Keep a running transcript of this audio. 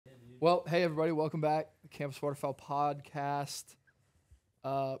Well, hey everybody, welcome back. The Campus Waterfowl podcast,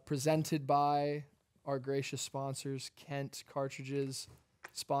 presented by our gracious sponsors, Kent Cartridges,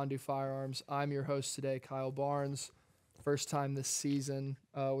 Spandau Arms. I'm your host today, Kyle Barnes. First time this season.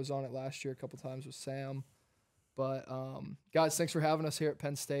 Was on it last year a couple times with Sam. But guys, thanks for having us here at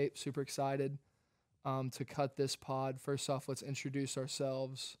Penn State. Super excited to cut this pod. First off, let's introduce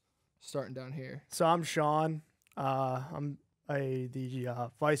ourselves, starting down here. So I'm Sean. I'm the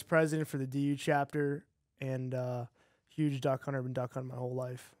vice president for the DU chapter, and huge duck hunter. Been duck hunting my whole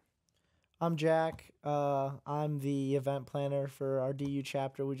life. I'm Jack. I'm the event planner for our DU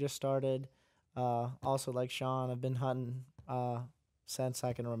chapter we just started. Also, like Sean, I've been hunting since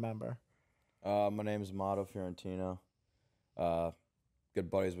I can remember. My name is Mato Fiorentino. Good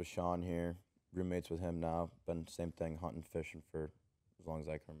buddies with Sean here. Roommates with him now. Been same thing, hunting, fishing for as long as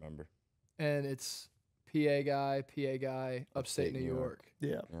I can remember. And it's PA guy, upstate New York.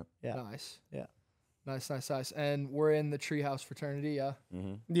 Yeah. Nice. Yeah. Nice. And we're in the Treehouse fraternity, yeah?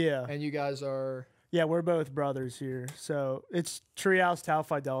 Mm-hmm. Yeah. And you guys are... Yeah, we're both brothers here. So it's Treehouse, Tau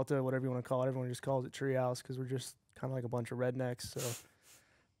Phi Delta, whatever you want to call it. Everyone just calls it Treehouse because we're just kind of like a bunch of rednecks. So,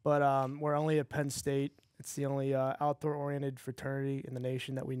 but we're only at Penn State. It's the only outdoor-oriented fraternity in the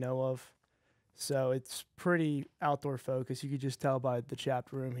nation that we know of. So it's pretty outdoor focused. You could just tell by the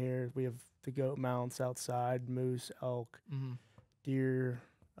chapter room here. We have the goat mounts outside, moose, elk, deer.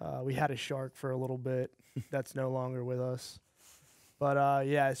 We had a shark for a little bit. That's no longer with us. But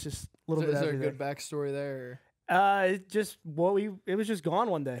yeah, it's just a little bit. Is there everything. a good backstory there? It was just gone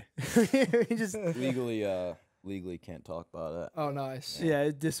one day. We just Legally can't talk about it. Oh, nice. yeah,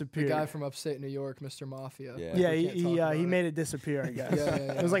 it disappeared. The guy from upstate New York, Mr. Mafia. Yeah. Yeah, he made it disappear, I guess.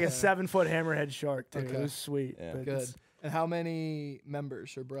 It was like a 7-foot hammerhead shark too. Okay. It was sweet. Yeah. But Good. And how many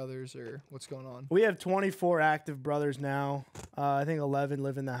members or brothers or what's going on? we have 24 active brothers now. I think 11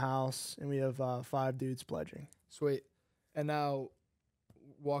 live in the house, and we have 5 dudes pledging. Sweet. And now,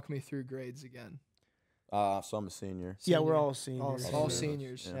 walk me through grades again. So I'm a senior. Yeah, we're Senior. all seniors. All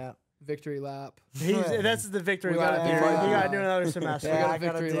seniors. Yeah. Victory lap. That's the victory. We lap. gotta You do- gotta do another semester. We got Yeah, a I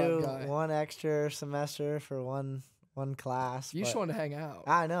gotta victory lap do guy. one extra semester for one class. You just but wanted to hang out.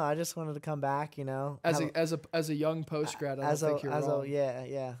 I know. I just wanted to come back. You know, As have a young post grad, I don't think you're wrong.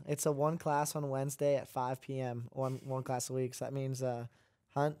 yeah. It's a one class on Wednesday at 5 p.m. One class a week. So that means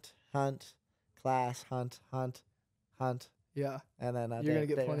hunt, class, hunt, Yeah. and then You're gonna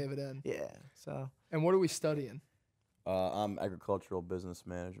get plenty of it in. Yeah. So And what are we studying? I'm agricultural business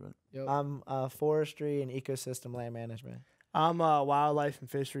management. Yep. I'm forestry and ecosystem land management. I'm wildlife and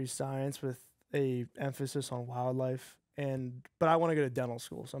fisheries science with a emphasis on wildlife, but I want to go to dental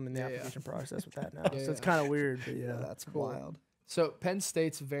school, so I'm in the application process with that now. Yeah, So it's yeah. kind of weird, but yeah. That's Cool. wild. So Penn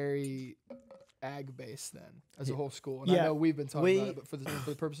State's very ag based then, as a whole school. And I Yeah. know we've been talking about it, but for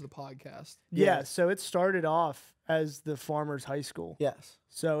the purpose of the podcast. Yeah, so it started off as the farmers' high school. Yes.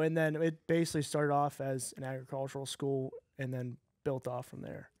 So, and then it basically started off as an agricultural school and then built off from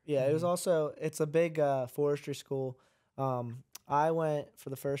there. Yeah, it was also, it's a big forestry school. I went for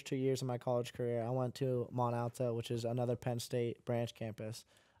the first 2 years of my college career. I went to Mont Alto, which is another Penn State branch campus,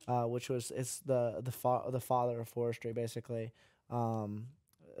 it's the father of forestry basically.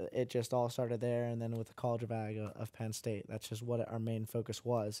 It just all started there, and then with the College of Ag of Penn State, that's just what our main focus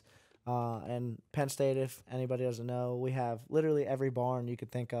was. And Penn State, if anybody doesn't know, we have literally every barn you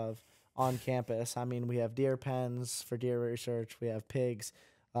could think of on campus. I mean, we have deer pens for deer research. We have pigs,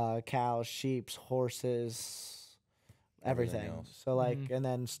 cows, sheep, horses, everything. Everything else. So and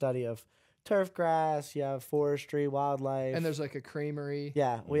then study of turf grass. You have forestry, wildlife, And there's like a creamery.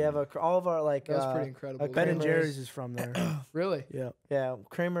 yeah, we have all of our That's pretty incredible. Ben and creamers. Jerry's is from there. Really? Yeah. Yeah,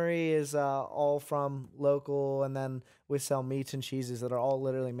 creamery is all from local, and then we sell meats and cheeses that are all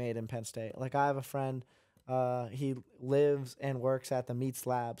literally made in Penn State. Like I have a friend, he lives and works at the Meats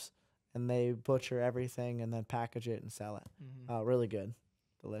Labs, and they butcher everything and then package it and sell it. Really good,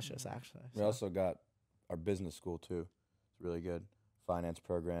 delicious actually. We also got our business school too. It's really good. Finance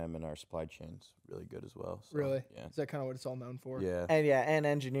program and our supply chain's really good as well. So, Really? Yeah. Is that kind of what it's all known for? Yeah. And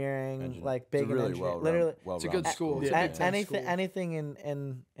engineering, like It's big a really in engineering. well Literally, It's a good school. It's a Yeah. Big Ten school. anything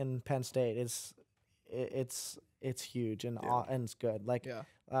in Penn State it's huge and it's good. Like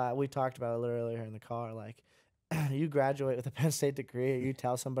we talked about it a little earlier in the car. Like you graduate with a Penn State degree, or you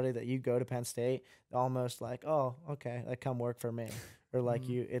tell somebody that you go to Penn State, almost like, oh, okay, like come work for me, or like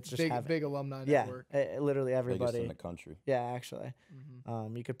it's just big alumni yeah, network. literally Biggest everybody in the country. Yeah, actually,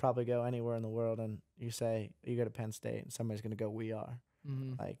 you could probably go anywhere in the world, and you say you go to Penn State, and somebody's gonna go, we are,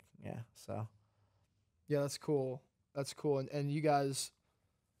 like, yeah, so. Yeah, that's cool. That's cool. And you guys,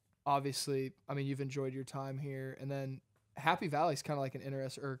 obviously, I mean, you've enjoyed your time here, and then Happy Valley's kind of like an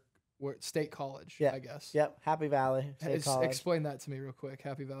interesting, or State College, Yeah. I guess. Yep. Happy Valley State College. Explain that to me real quick.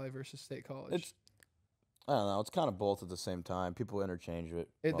 Happy Valley versus State College. It's I don't know. It's kind of both at the same time. People interchange it.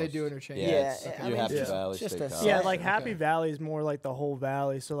 They do interchange it. Yeah, Yeah, I you mean, Happy just- Valley just State a College. Yeah, Okay. like Happy Valley is more like the whole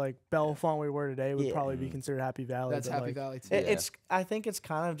valley. So like Bellefonte, where we were today, would Yeah. probably be considered Happy Valley. That's but, Happy like, Valley too. Yeah. It's. I think it's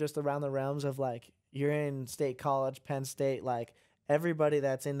kind of just around the realms of like you're in State College, Penn State. Like everybody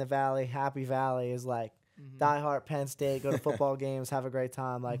that's in the Valley, Happy Valley is like diehard Penn State. Go to football games, have a great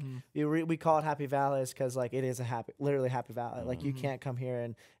time. Like we call it Happy Valley because like it is literally Happy Valley. Like you can't come here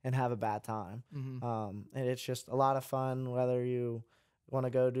and have a bad time. And it's just a lot of fun. Whether you want to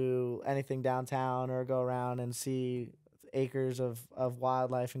go do anything downtown or go around and see acres of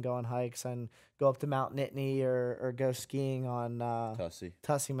wildlife and go on hikes and go up to Mount Nittany or go skiing on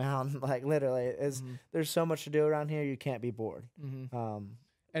Tussey Mountain. Like literally, there's so much to do around here. You can't be bored.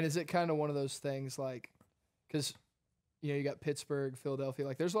 And is it kind of one of those things like, because you got Pittsburgh, Philadelphia,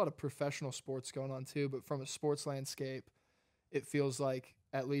 like there's a lot of professional sports going on too, but from a sports landscape, it feels like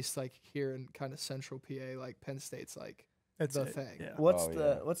at least like here in kind of central PA, like Penn State's like That's the it, thing. yeah.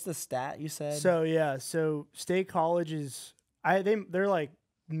 What's the stat you said? So State College is they're like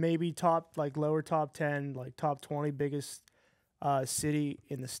maybe lower top 10, like top 20 biggest city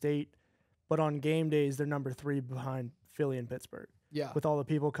in the state, but on game days they're number 3 behind Philly and Pittsburgh. Yeah. With all the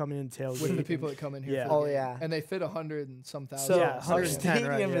people coming in tailgate. With the people that come in here. Yeah. For the Oh, game. yeah. And they fit 100 and some thousand. So Yeah, our 110, stadium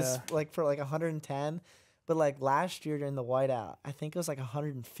right, is yeah. like for like 110, but like last year during the whiteout, I think it was like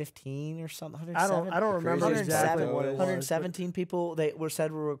 115 or something. I don't remember craziest exactly part what though it is- was. 117 people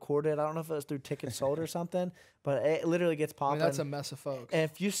were recorded. I don't know if it was through tickets sold or something, but it literally gets I popping. mean, that's a mess of folks. And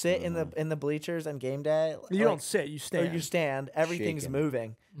if you sit in the bleachers on game day, You like, don't sit, you or stand. you stand, everything's Shaking.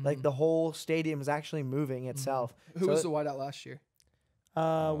 moving. Like the whole stadium is actually moving itself. Who So was it- the whiteout last year?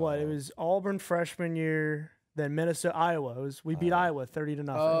 It was Auburn freshman year, then Minnesota, Iowa. We beat Iowa 30-0.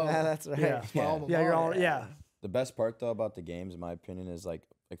 Oh, Yeah, that's right. Yeah. My alma Yeah, you're all mater. yeah. The best part though about the games, in my opinion, is like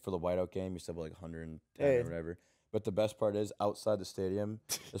for the whiteout game, you said like 110 Yeah. or whatever. But the best part is outside the stadium,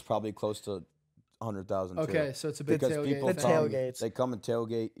 there's probably close to 100,000. Okay, so it's a big because tailgate. people The thing. come, tailgates. they come and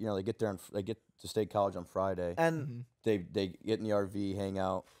tailgate. They get there and they get to State College on Friday. And They get in the RV, hang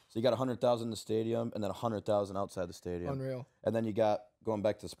out. So you got 100,000 in the stadium, and then 100,000 outside the stadium. Unreal. And then you got going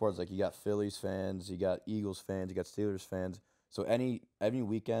back to sports, like you got Phillies fans, you got Eagles fans, you got Steelers fans. So any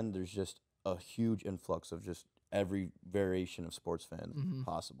weekend, there's just a huge influx of just every variation of sports fans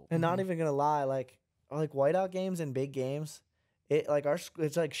possible. And not even gonna lie, like whiteout games and big games,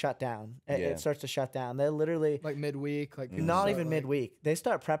 it's like shut down. It starts to shut down. They literally Like midweek, like people not start, even like, midweek. They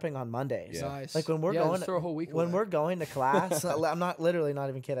start prepping on Mondays. Yeah. Nice. Like when we're Yeah, going just throw a whole week when away. we're going to class. I'm not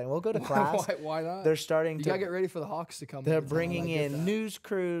even kidding. We'll go to class. Why not? They're starting You to gotta get ready for the Hawks to come. they're in. bringing I get in that. news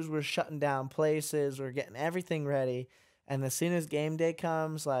crews. We're shutting down places. We're getting everything ready. And as soon as game day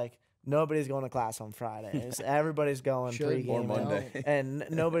comes, like nobody's going to class on Fridays. Everybody's going Should. pregame Or and- Monday. and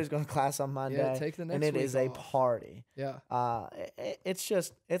nobody's going to class on Monday. take the and next it week is a off. party. Yeah.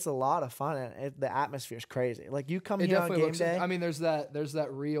 It's a lot of fun, and the atmosphere is crazy. Like you come It here on definitely game looks. day. I mean, there's that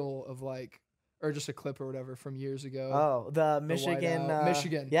reel of like, or just a clip or whatever from years ago. Oh, the Michigan, whiteout.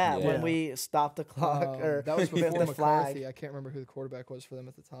 Michigan. Yeah, Yeah. when we stopped the clock, or that was with before the flag. McCarthy. I can't remember who the quarterback was for them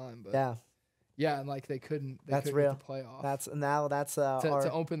at the time, but Yeah, yeah, and like they couldn't. That's couldn't real. Get the playoff. that's to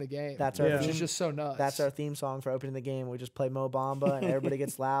our open the game. that's our which theme- is just so nuts. that's our theme song for opening the game. We just play Mo Bamba, and everybody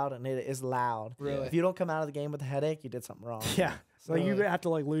gets loud, and it is loud. Really? If you don't come out of the game with a headache, you did something wrong. Yeah. Like you Really? have to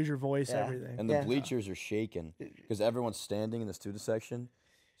like lose your voice, Yeah. everything. And the Yeah. bleachers are shaking because everyone's standing in the student section.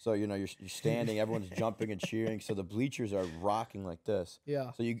 So you're standing, everyone's jumping and cheering. So the bleachers are rocking like this.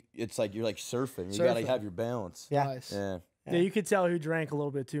 Yeah. So it's like you're like surfing. You gotta Surfing. have your balance. Yeah. Nice. Yeah. Yeah, you could tell who drank a little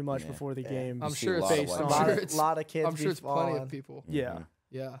bit too much Yeah. before the Yeah. game. I'm see sure a it's lot of based white on. A I'm lot, sure of, it's, lot of kids. I'm sure be it's plenty falling. of people. Yeah.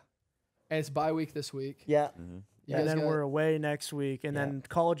 Yeah. And it's bye week this week. Yeah. You And guys then got- we're away next week, and Yeah. then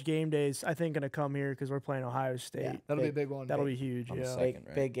college game days. I think gonna come here because we're playing Ohio State. Yeah. that'll be a big one. That'll be huge. On the Yeah. second,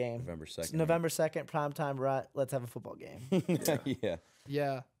 right? Big game. November 2nd. It's November 2nd, primetime rut. Let's have a football game. Yeah.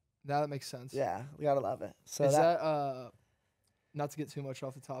 Yeah. Now that makes sense. Yeah, we gotta love it. So Is that not to get too much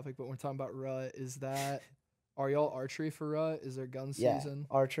off the topic, but when we're talking about rut, are y'all archery for rut? Is there gun yeah, season?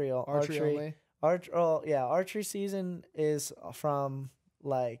 archery Only? archery season is from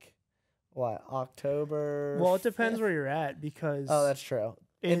like what, October? Well, it depends 5th? where you're at because Oh, that's true.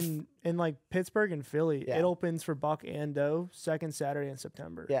 in like Pittsburgh and Philly, Yeah. it opens for buck and doe second Saturday in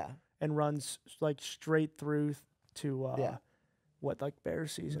September. Yeah, And runs like straight through to Yeah. like bear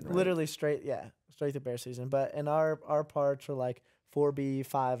season. Right? literally straight to bear season. But in our parts are like 4B,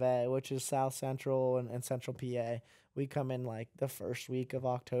 5A, which is South Central and Central PA. We come in like the first week of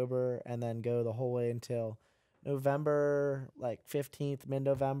October and then go the whole way until November, like 15th,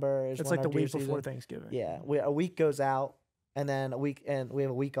 mid-November is It's when like our the week deer before season. Thanksgiving. Yeah, a week goes out, and then we have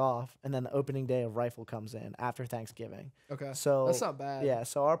a week off, and then the opening day of rifle comes in after Thanksgiving. Okay. So That's not bad. Yeah,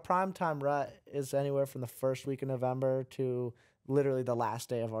 so our prime time rut is anywhere from the first week of November to literally the last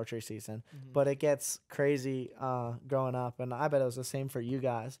day of archery season. But it gets crazy growing up, and I bet it was the same for you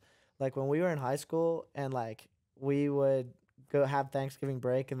guys. Like when we were in high school, and like we would go have Thanksgiving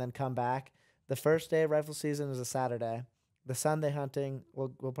break and then come back. The first day of rifle season is a Saturday. The Sunday hunting, we'll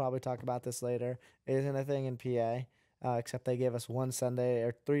probably talk about this later, isn't a thing in PA, except they give us one Sunday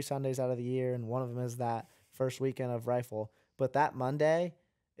or 3 Sundays out of the year, and one of them is that first weekend of rifle. But that Monday,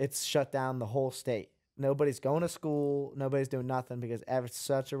 it's shut down the whole state. Nobody's going to school. Nobody's doing nothing because it's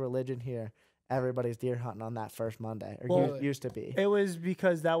such a religion here. Everybody's deer hunting on that first Monday, or Well, used to be. It was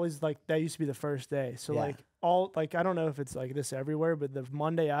because that used to be the first day. So Yeah. I don't know if it's like this everywhere, but the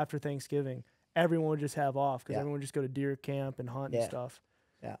Monday after Thanksgiving, everyone would just have off because Yeah. everyone would just go to deer camp and hunt and Yeah. stuff.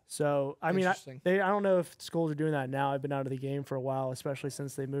 Yeah. So I mean, I Interesting. don't know if schools are doing that now. I've been out of the game for a while, especially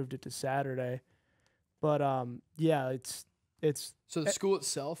since they moved it to Saturday. But yeah, it's So the school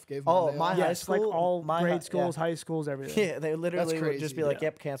itself gave Oh, Monday my off? high yes, like school- all my grade hi- schools, high schools, everything. Yeah, they literally would just crazy. be like, Yeah.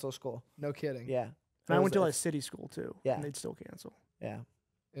 "Yep, cancel school." No kidding. Yeah, And I went to It like was- city school too. Yeah. And they'd still cancel. yeah.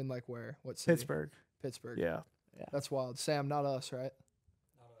 In like where? What city? Pittsburgh. Pittsburgh. Yeah. That's wild. Sam, not us, right?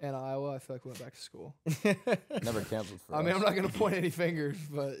 And Iowa, I feel like we went back to school. Never canceled for I us. mean, I'm not gonna point any fingers,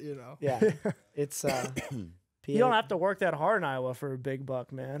 but you know. Yeah, it's You don't have to work that hard in Iowa for a big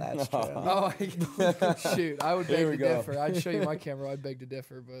buck, man. That's true. Oh, shoot! I would Here beg we to go. differ. I'd show you my camera. I'd beg to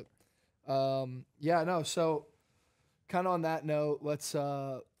differ, but yeah, no. So, kind of on that note, let's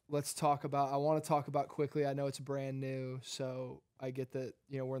talk about. I want to talk about quickly. I know it's brand new, so I get that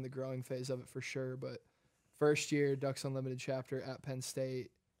we're in the growing phase of it for sure. But first year Ducks Unlimited chapter at Penn State.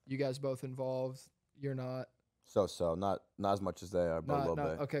 You guys both involved. You're not. So not as much as they are, but a little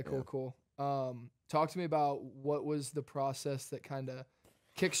bit. Okay, yeah. cool. Talk to me about what was the process that kind of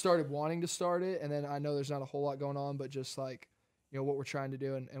kick-started wanting to start it, and then I know there's not a whole lot going on, but just like what we're trying to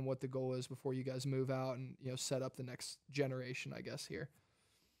do and what the goal is before you guys move out and set up the next generation, I guess here.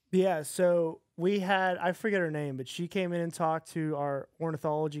 Yeah, so we had, I forget her name, but she came in and talked to our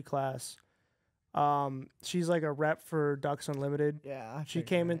ornithology class. She's like a rep for Ducks Unlimited. Yeah, I She figured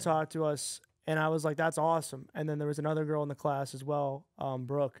came that, and yeah. talked to us, and I was like, that's awesome. And then there was another girl in the class as well,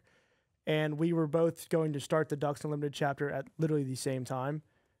 Brooke. And we were both going to start the Ducks Unlimited chapter at literally the same time.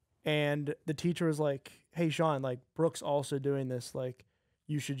 And the teacher was like, hey, Sean, like, Brooke's also doing this. Like,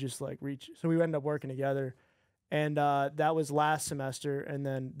 you should just, like, reach. So we ended up working together. And that was last semester. And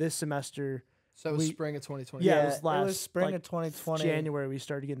then this semester, So it was We- spring of 2020. Yeah, Yeah, it was last, spring like, of 2020. January, we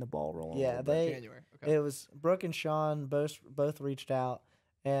started getting the ball rolling. a Yeah, little bit. they. January. Okay. It was Brooke and Sean both reached out,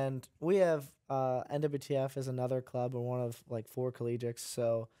 and we have NWTF is another club. We're one of like 4 collegiates,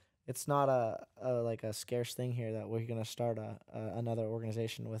 so it's not a scarce thing here that we're gonna start another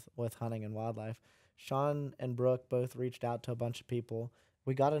organization with hunting and wildlife. Sean and Brooke both reached out to a bunch of people.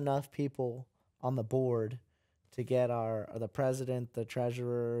 We got enough people on the board to get the president, the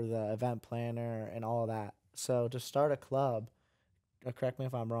treasurer, the event planner, and all of that. So to start a club, correct me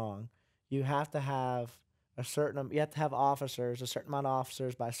if I'm wrong, you have to have a certain officers, a certain amount of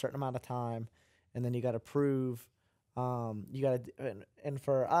officers by a certain amount of time, and then you got to prove, and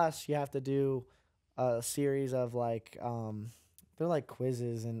for us, you have to do a series of like, they're like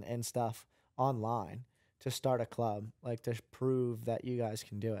quizzes and stuff online to start a club, like to prove that you guys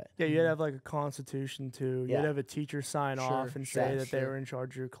can do it. Yeah, you'd have like a constitution too. Yeah. You'd have a teacher sign Sure, off and sure, say that they sure. were in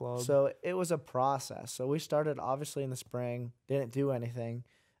charge of your club. So it was a process. So we started obviously in the spring, didn't do anything,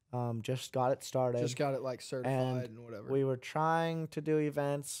 just got it started. Just got it like certified and whatever. We were trying to do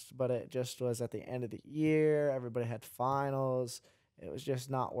events, but it just was at the end of the year. Everybody had finals. It was just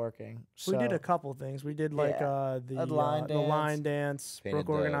not working. we did So- a couple things. We did like Yeah. the line line dance. Painted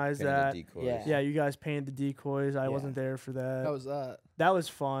Brooke organized painted that. the decoys. Yeah. Yeah, you guys painted the decoys. I Yeah. wasn't there for that. How was that? That was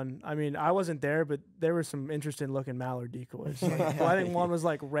fun. I mean, I wasn't there, but there were some interesting looking mallard decoys. Like, well, I think one was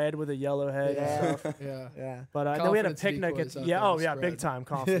like red with a yellow head Yeah. and stuff. Yeah. Yeah. But then we had a Confidence picnic decoys at out yeah, there oh on the yeah, big spread. time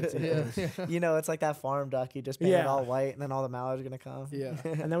confidence. Yeah. decoys. You know, it's like that farm duck. You just paint it Yeah. all white, and then all the mallards are going to come. Yeah.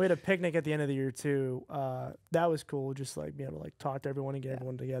 And then we had a picnic at the end of the year too. That was cool. Just like being able to like talk to everyone and get Yeah.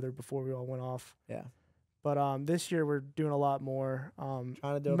 everyone together before we all went off. Yeah. But this year we're doing a lot more. Trying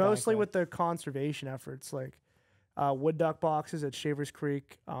to do a Mostly backyard. with the conservation efforts, like wood duck boxes at Shavers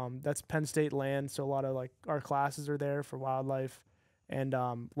Creek. That's Penn State land, so a lot of like our classes are there for wildlife, and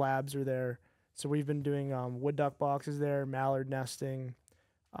labs are there. So we've been doing wood duck boxes there, mallard nesting,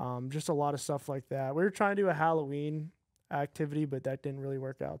 just a lot of stuff like that. We were trying to do a Halloween activity, but that didn't really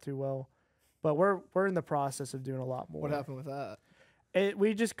work out too well. But we're in the process of doing a lot more. What happened with that?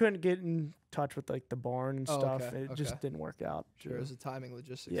 We just couldn't get in touch with like the barn and Oh, stuff. okay, It just didn't work out. Sure, it was a timing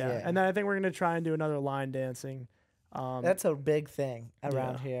logistics. Yeah. Yeah. And then I think we're gonna try and do another line dancing. That's a big thing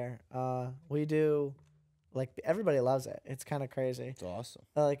around here. We do, like, everybody loves it. It's kind of crazy. It's awesome.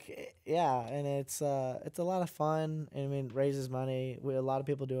 Yeah, and it's a lot of fun. I mean, it raises money. A lot of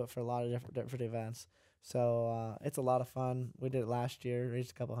people do it for a lot of different events. So it's a lot of fun. We did it last year,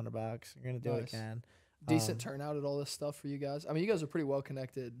 raised a couple $100. We're gonna do it Nice. again. Decent turnout at all this stuff for you guys. I mean, you guys are pretty well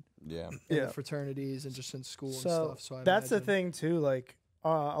connected Yeah. in Yeah. the fraternities and just in school So, and stuff. So I That's the imagine- thing too. Like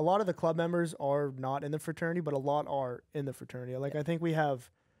a lot of the club members are not in the fraternity, but a lot are in the fraternity. Like I think we have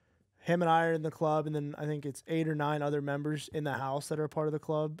him and I are in the club, and then I think it's 8 or 9 other members in the house that are part of the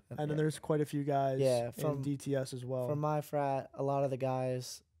club, and then Yeah. there's quite a few guys Yeah, in from- DTS as well. From my frat, a lot of the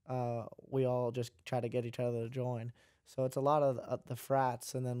guys, we all just try to get each other to join. So it's a lot of the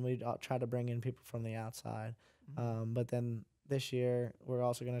frats, and then we try to bring in people from the outside. But then this year, we're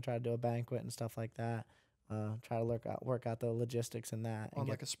also going to try to do a banquet and stuff like that. Try to work out the logistics in that. on And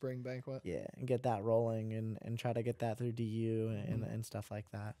like a spring banquet. and get that rolling and try to get that through DU and stuff like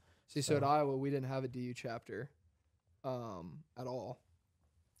that. See, so at Iowa, we didn't have a DU chapter at all.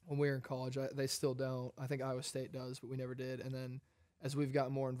 When we were in college, they still don't. I think Iowa State does, but we never did. And then as we've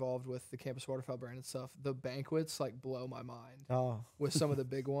gotten more involved with the Campus Waterfowl brand and stuff, the banquets like blow my mind Oh, with some of the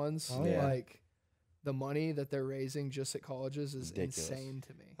big ones. Oh, yeah. Like the money that they're raising just at colleges is Ridiculous. insane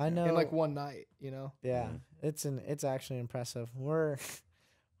to me. I know. In like one night, you know? Yeah, it's actually impressive. We're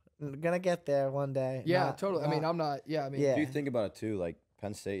gonna get there one day. Yeah, Not- totally. I mean, not- I'm not. Yeah, I mean, Yeah. If you think about it too, like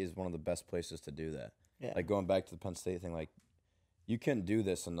Penn State is one of the best places to do that. Yeah. Like going back to the Penn State thing, like you can't do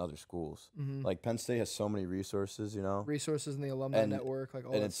this in other schools. mhm. Like Penn State has so many resources, you know. resources in the alumni And- network, like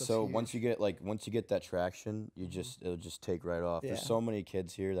all And that it's stuff's so huge. once you get that traction, it'll just take right off. Yeah. There's so many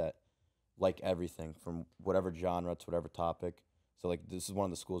kids here that like everything from whatever genre to whatever topic. So like this is one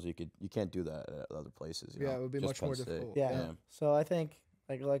of the schools you can't do that at other places. You Yeah, know? it would be Just much Penn more State. difficult. Yeah. So I think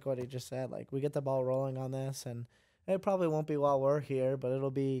like what he just said, like we get the ball rolling on this, and it probably won't be while we're here, but it'll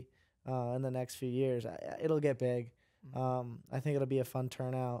be in the next few years. It'll get big. I think it'll be a fun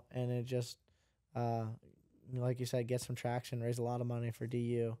turnout, and it just like you said, get some traction, raise a lot of money for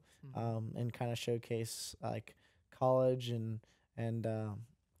DU, and kind of showcase like college and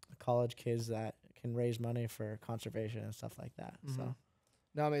college kids that can raise money for conservation and stuff like that. Mhm. So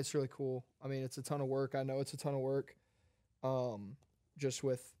No, I mean it's really cool. I mean it's a ton of work. I know it's a ton of work. Just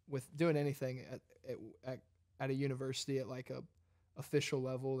with doing anything at a university at like a official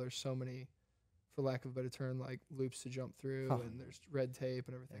level, there's so many, for lack of a better term, like loops to jump through, and there's red tape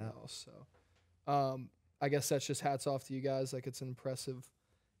and everything else. So, I guess that's just hats off to you guys. Like it's an impressive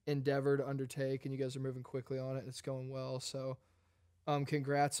endeavor to undertake, and you guys are moving quickly on it, and it's going well. So,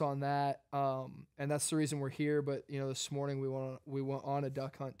 congrats on that. And that's the reason we're here. But you know, this morning we went on a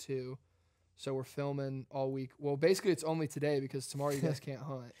duck hunt too. So we're filming all week. Well, basically it's only today because tomorrow you guys can't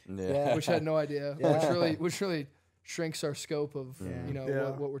hunt, Yeah. which I had no idea. Yeah. Which really shrinks our scope of you know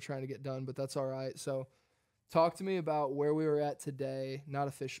Yeah. what we're trying to get done. But that's all right. So, talk to me about where we were at today. Not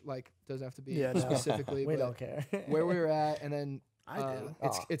official, like doesn't have to be Yeah, no. specifically. we but don't care. where we were at, and then I do.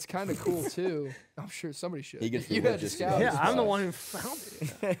 it's kind of cool too. I'm sure somebody should. He gets the You had to logistics. scout. Yeah, I'm the Nice. one who found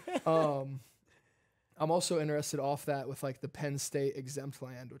it. I'm also interested off that with like the Penn State exempt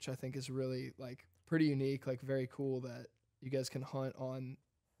land, which I think is really like pretty unique, like very cool that you guys can hunt on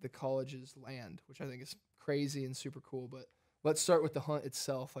the college's land, which I think is crazy and super cool. But let's start with the hunt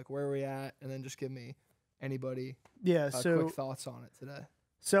itself, like where are we at, and then just give me anybody Yeah, so quick thoughts on it today.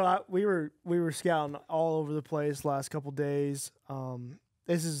 So we were scouting all over the place last couple days.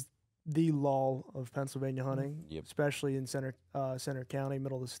 This is the lull of Pennsylvania hunting, Yep. especially in Center County,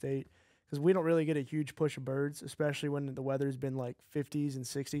 middle of the state, because we don't really get a huge push of birds, especially when the weather's been like 50s and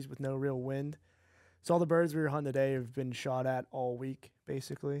 60s with no real wind. So all the birds we were hunting today have been shot at all week,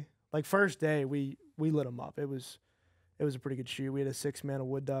 basically. Like first day, we lit them up. It was a pretty good shoot. We had a 6-man of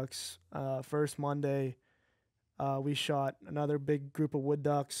wood ducks. First Monday, we shot another big group of wood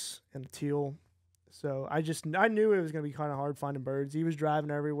ducks and a teal. So I knew it was going to be kind of hard finding birds. He was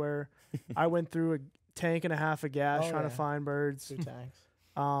driving everywhere. I went through a tank and a half of gas trying to find birds. 2 tanks.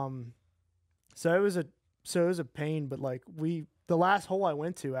 So it was a pain, but like the last hole I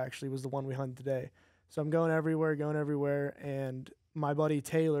went to actually was the one we hunted today. So I'm going everywhere, and my buddy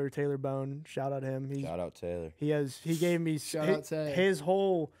Taylor Bone, shout out him. Shout out Taylor. He gave me Shout out to his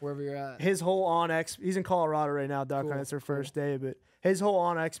whole wherever you're at. his whole Onyx. He's in Colorado right now, duck Cool, hunt. It's their cool. first day, but his whole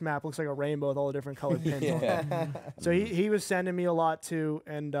Onyx map looks like a rainbow with all the different colored pins on it. So he was sending me a lot too,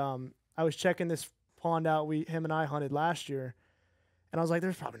 and I was checking this pond out. Him and I hunted last year, And I was like,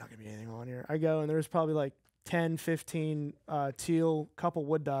 there's probably not gonna be anything on here. I go and there's probably like 10, 15 teal, couple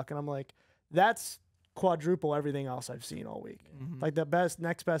wood duck, and I'm like, that's quadruple everything else I've seen all week. Like the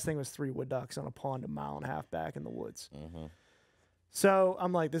next best thing was 3 wood ducks on a pond 1.5 miles back in the woods. So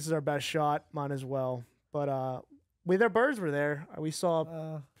I'm like, this is our best shot, might as well. But their birds were there. We saw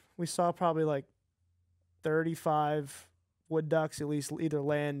probably like 35 wood ducks at least either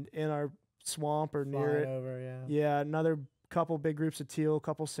land in our swamp or near it. Over, Yeah, another couple big groups of teal,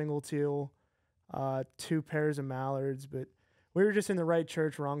 couple single teal, 2 pairs of mallards. But we were just in the right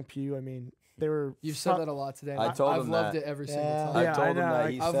church, wrong pew. I mean, they were. You've said that a lot today. I told I've him loved that. it every single time. I Yeah, told I him know. that.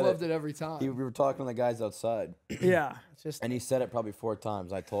 He I've said loved it every time. we were talking to the guys outside. Yeah. It's just And he said it probably 4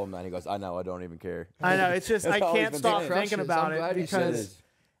 times. I told him that. And he goes, I know. I don't even care. I know. It's just, I That's all he's can't been stop saying. thinking Crushes. about I'm it glad he said because, it.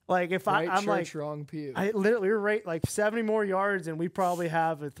 like, if Right I'm like, church, wrong pew. I literally, we were right like 70 more yards, and we probably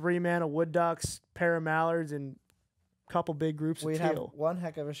have a 3-man of wood ducks, pair of mallards, and a couple big groups we'd of have teal. one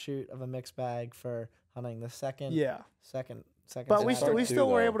heck of a shoot of a mixed bag for hunting the second. Yeah. Second. But we Saturday. still, we too, still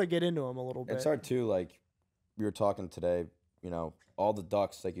were though. able to get into them a little bit. It's hard too. Like we were talking today, you know, all the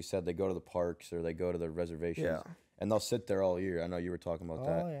ducks, like you said, they go to the parks or they go to the reservations, Yeah. and they'll sit there all year. I know you were talking about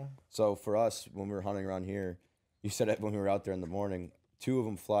that. Oh yeah. So for us, when we were hunting around here, you said it when we were out there in the morning. 2 of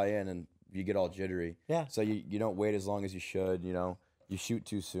them fly in, and you get all jittery. Yeah. So you don't wait as long as you should. You know, you shoot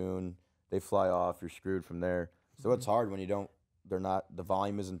too soon, they fly off. You're screwed from there. So it's hard when you don't. The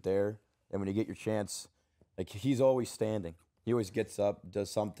volume isn't there, and when you get your chance, like he's always standing. He always gets up,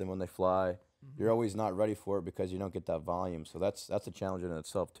 does something when they fly. You're always not ready for it because you don't get that volume. So that's a challenge in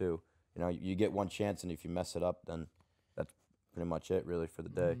itself too. You know, you get one chance, and if you mess it up, then that's pretty much it really for the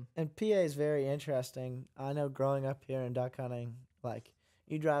day. And PA is very interesting. I know growing up here in duck hunting, like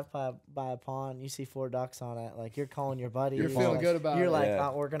you drive by a pond, you see 4 ducks on it, like you're calling your buddy. You're feeling good about You're it. like, Yeah.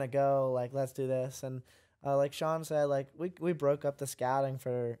 oh, we're gonna go, like let's do this. And like Sean said, like we broke up the scouting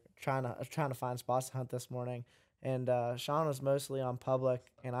for trying to find spots to hunt this morning. And Sean was mostly on public,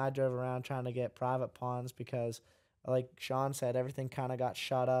 and I drove around trying to get private ponds because, like Sean said, everything kind of got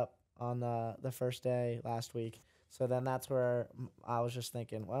shut up on the first day last week. So then that's where I was just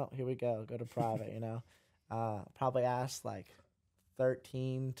thinking, well, here we go to private, you know. Probably asked like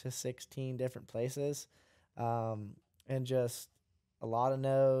 13 to 16 different places, and just a lot of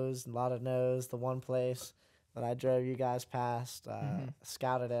no's. The one place that I drove you guys past,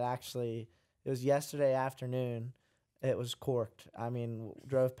 scouted it actually. It was yesterday afternoon. It was corked. I mean,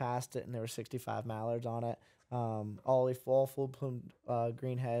 drove past it, and there were 65 mallards on it. All full plumed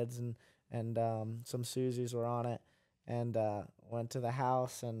greenheads and some Susies were on it. And went to the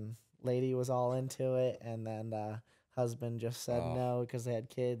house, and lady was all into it, and then husband just said no because they had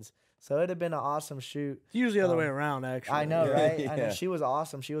kids. So it'd have been an awesome shoot. It's usually the other way around, actually. I know, right? I know. Yeah. She was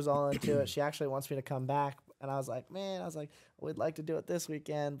awesome. She was all into it. She actually wants me to come back. And I was like, we'd like to do it this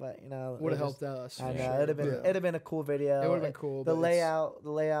weekend, but you know, Would have it just- helped us. I for know sure. it'd have been a cool video. It would have been cool. The but it's-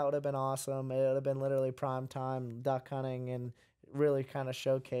 layout would have been awesome. It would have been literally prime time duck hunting, and really kind of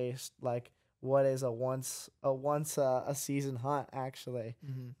showcased like what is a once a season hunt actually.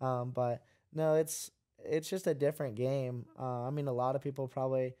 But no, it's just a different game. I mean, a lot of people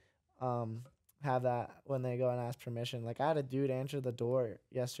probably have that when they go and ask permission. Like I had a dude answer the door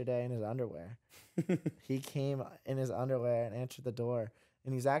yesterday in his underwear. He came in his underwear and answered the door,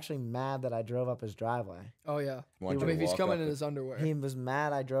 and he's actually mad that I drove up his driveway. Oh yeah. Want I you mean, to if he's walk coming up in and- his underwear. He was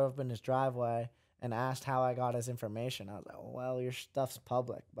mad I drove up in his driveway and asked how I got his information. I was like, well, your stuff's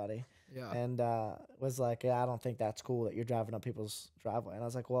public, buddy. Yeah. And was like, yeah, I don't think that's cool that you're driving up people's driveway. And I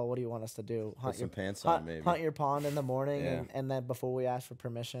was like, well, what do you want us to do? Put some pants on, maybe. Hunt your pond in the morning, Yeah. and then before we ask for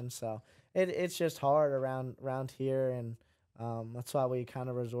permission. So it's just hard around here, and that's why we kind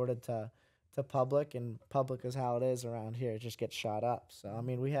of resorted to public, and public is how it is around here. It just gets shot up. So I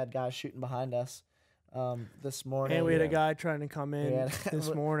mean, we had guys shooting behind us this morning. And we had a guy trying to come in Yeah.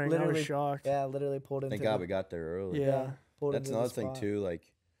 this morning. I was Literally- shocked. Yeah, literally pulled into. Thank God we got there early. Yeah. pulled That's into the another thing spot. too. Like,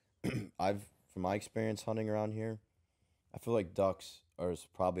 from my experience hunting around here, I feel like ducks is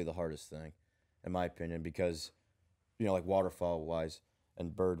probably the hardest thing, in my opinion, because, you know, like waterfowl wise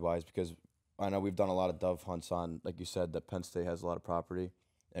and bird wise, because I know we've done a lot of dove hunts on, like you said, that Penn State has a lot of property,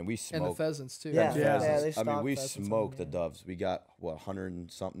 and we And the smoke. pheasants too. Yeah, Yeah. they I mean, stock we pheasants on smoked the them, doves. We got what 100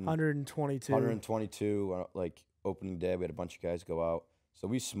 and something, 122. 122. Like opening day, we had a bunch of guys go out, so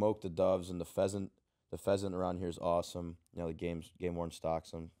we smoked the doves and the pheasant. The pheasant around here is awesome. You know, the game warden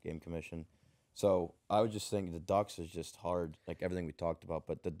stocks them, game commission. So I would just think the ducks is just hard, like everything we talked about.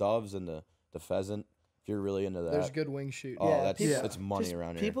 But the doves and the pheasant, if you're really into that, There's good wing shooting. oh, Yeah, that's people- it's money Just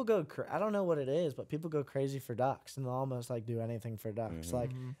around here. people go. I don't know what it is, but people go crazy for ducks, and they'll almost like do anything for ducks. Mhm.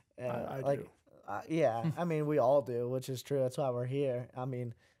 Like, I like do. Yeah, I mean, we all do, which is true. That's why we're here. I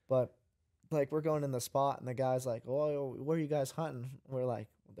mean, but like we're going in the spot, and the guy's like, "Oh, where are you guys hunting?" We're like,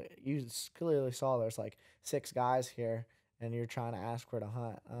 "You clearly saw there's like 6 guys here, and you're trying to ask where to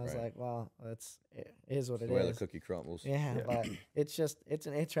hunt." I was like, "Well, it is what it the way is." the cookie crumbles. Yeah, but it's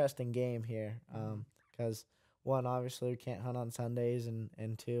an interesting game here, because one, obviously we can't hunt on Sundays,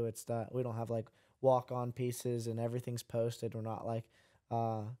 and two, it's that we don't have like walk-on pieces and everything's posted. We're not like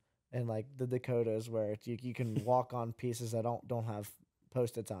in like the Dakotas where you can walk on pieces that don't have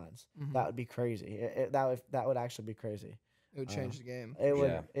posted signs. That would be crazy. That would actually be crazy. It would change the game. It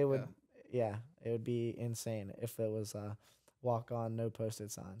would. Yeah, it would be insane if it was walk on, no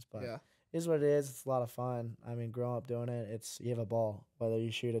posted signs. But it is what it is. It's a lot of fun. I mean, growing up doing it, you have a ball. Whether you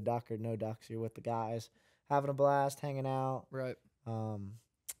shoot a duck or no ducks, you're with the guys, having a blast, hanging out. Right.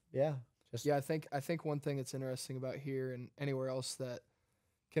 Yeah. I think one thing that's interesting about here and anywhere else that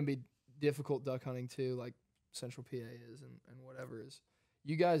can be difficult duck hunting too, like Central PA is and whatever is,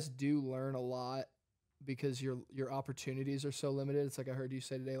 you guys do learn a lot because your opportunities are so limited. It's like I heard you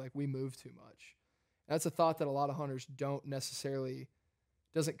say today, like we move too much. That's a thought that a lot of hunters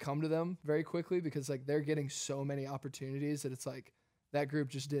doesn't come to them very quickly because like they're getting so many opportunities that it's like that group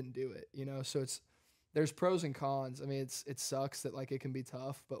just didn't do it, you know? So there's pros and cons. I mean, it sucks that like it can be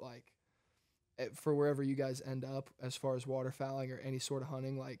tough, but like for wherever you guys end up as far as waterfowling or any sort of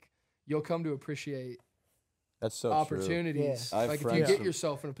hunting, like you'll come to appreciate That's so opportunities. True. Like if you get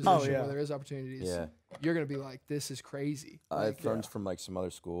yourself in a position where there is opportunities, Yeah. you're gonna be like, "This is crazy." I have friends from like some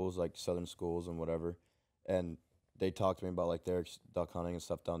other schools, like southern schools and whatever, and they talk to me about like their duck hunting and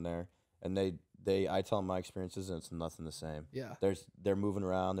stuff down there, and I tell them my experiences and it's nothing the same. Yeah. They're moving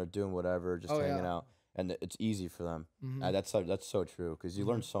around, they're doing whatever, just hanging out, and it's easy for them. That's so true because you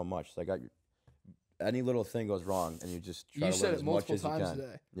learn so much. Like any little thing goes wrong, and you just try to learn as much as you can. You said it multiple times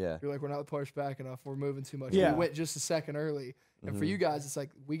today. Yeah. You're like, we're not pushed back enough. We're moving too much. Yeah. We went just a second early. And for you guys, it's like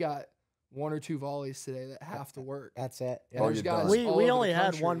we got 1 or 2 volleys today that have to work. That's it. And there's guys we all over only the had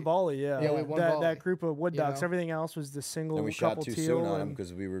country. one volley. Yeah. Yeah, we had one volley. That group of wood You ducks. know? Everything else was the single. And we couple shot too teal soon on and- them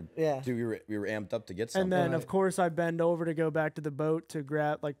because we were Yeah. we were amped up to get something. And then, Right. of course, I bend over to go back to the boat to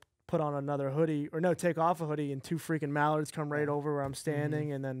grab, like, put on another hoodie, or no, take off a hoodie, and 2 freaking mallards come right over where I'm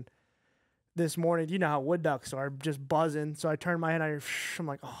standing. And then this morning, you know how wood ducks are, just buzzing. So I turn my head, I'm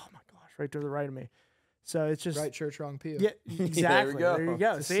like, oh my gosh, right to the right of me. So it's just Right church, wrong pew. Yeah, exactly. There you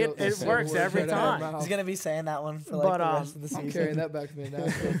go. See, it works every time. He's gonna be saying that one for like the rest of the I'm season. carrying that back to me now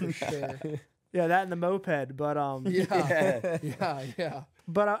for sure. Yeah, that and the moped, but Yeah.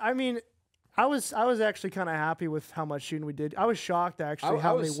 But I mean, I was actually kind of happy with how much shooting we did. I was shocked actually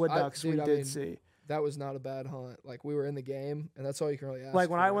how many wood ducks we did see. That was not a bad hunt. Like we were in the game, and that's all you can really ask. Like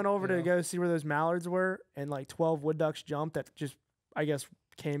when I for, went over you to know? go see where those mallards were, and like 12 wood ducks jumped that just, I guess,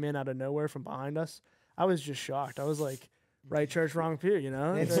 came in out of nowhere from behind us. I was just shocked. I was like, right church, wrong pew, you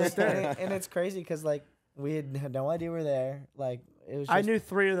know? It's Right there. and it's crazy because like we had no idea we were there. Like it was. Just, I knew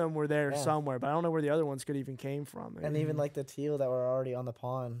 3 of them were there Yeah. somewhere, but I don't know where the other ones could even came from. And even like the teal that were already on the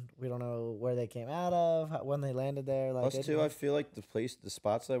pond, we don't know where they came out of, when they landed there. Like Plus, too, I feel like the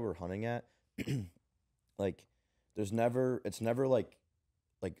spots that we're hunting at, like, it's never like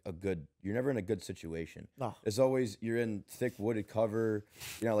you're never in a good situation. No. It's always, you're in thick wooded cover,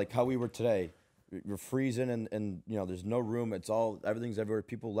 you know, like how we were today. You're freezing and you know, there's no room. Everything's everywhere.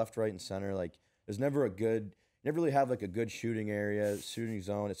 People left, right, and center. Like, there's never you never really have like a good shooting area, shooting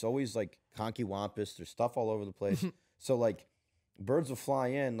zone. It's always like conky wampus. There's stuff all over the place. So like, birds will fly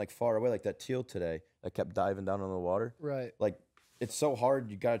in like far away, like that teal today that kept diving down on the water. Right. Like, it's so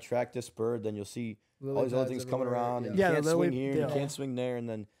hard. You gotta track this bird, then you'll see Lily all these other pads things coming everywhere, around, and yeah. you Yeah, can't the swing lily- here, yeah. you can't swing there, and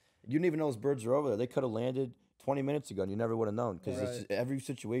then you didn't even know those birds are over there. They could have landed 20 minutes ago, and you never would have known because Right. every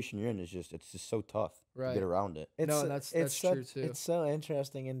situation you're in is just so tough to Right. get around it. It's, No, that's so, true, too. It's so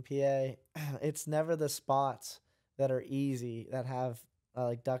interesting in PA. It's never the spots that are easy that have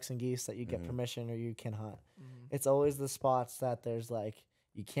like ducks and geese that you get permission or you can hunt. It's always the spots that there's like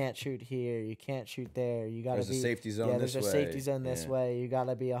you can't shoot here, you can't shoot there. You got to be There's a safety zone Yeah, this there's a way. safety zone this Yeah. way. You got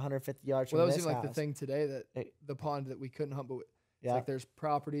to be 150 yards Well, from that was this even like the house. thing today that It- the pond that we couldn't hunt, but it's Yeah. like there's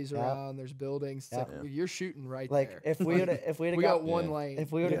properties around, there's buildings. It's Yeah. like you're shooting right Like there. if we would have we got one lane.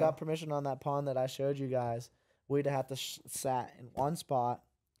 if we would have Yeah. got permission on that pond that I showed you guys, we'd have had to sat in one spot.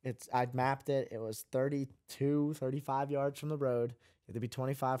 I'd mapped it. It was 32, 35 yards from the road. It had to be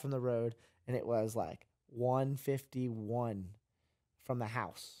 25 from the road, and it was like 151 from the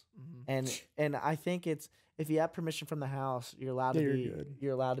house. And I think it's if you have permission from the house, you're allowed to Yeah, be you're good.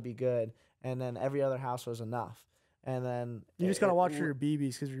 you're allowed to be good. And then every other house was enough. and then You just gotta watch for your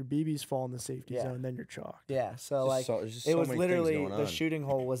BBs because your BBs fall in the safety Yeah. zone, then you're chalked. Yeah, so like there's just it so was many literally things going the on. shooting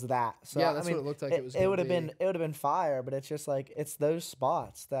hole was that. So Yeah, I that's mean, what it looked like it was It gonna would have be. been fire, but it's just like it's those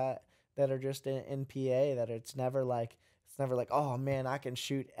spots that are just in PA that it's never like oh man, I can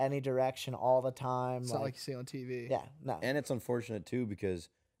shoot any direction all the time. It's not like you see on TV. yeah, no. And it's unfortunate too because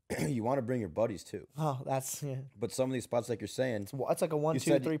you want to bring your buddies too. Oh, that's But some of these spots, like you're saying, it's like a 1, 2,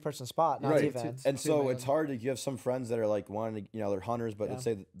 said- 3 person spot, not right? even. And so two-man. it's hard to. You have some friends that are like wanting to, they're hunters, but let's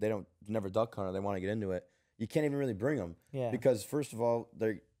say that they don't never duck hunter, they want to get into it. You can't even really bring them Yeah. because first of all,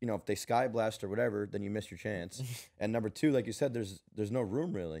 they're if they sky blast or whatever, then you miss your chance. And number two, like you said, there's no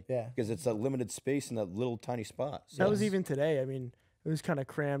room really. Yeah. Because it's a limited space in that little tiny spot. So That was even today. I mean, it was kind of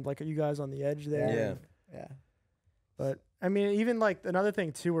crammed, like you guys on the edge there. Yeah. Yeah. But I mean, even like another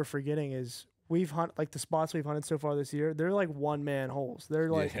thing too, we're forgetting is we've like the spots we've hunted so far this year. They're like 1-man holes. They're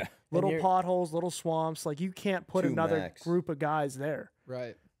like Yeah. little you're- potholes, little swamps. Like you can't put 2 another max. group of guys there.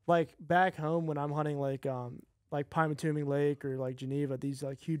 Right. Like back home when I'm hunting like Pymatuming Lake or like Geneva, these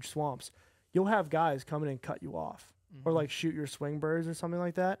like huge swamps, you'll have guys come in and cut you off or like shoot your swing birds or something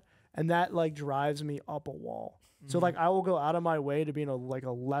like that, and that like drives me up a wall. So like I will go out of my way to be in a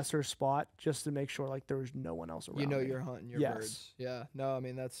lesser spot just to make sure like there's no one else around. You know me. you're hunting your Yes. birds. Yeah. No, I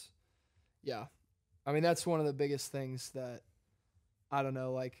mean that's one of the biggest things that I don't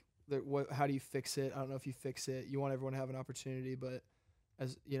know. Like, how do you fix it? I don't know if you fix it. You want everyone to have an opportunity, but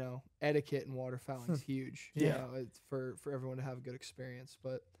as you know, etiquette in waterfowling is huge. You Yeah. know, it's for everyone to have a good experience.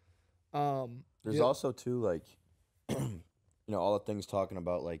 But There's yeah. also too like all the things talking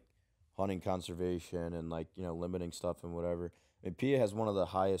about like hunting conservation and like limiting stuff and whatever. I mean, PA has one of the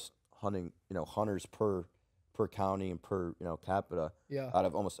highest hunting hunters per county and per capita yeah, out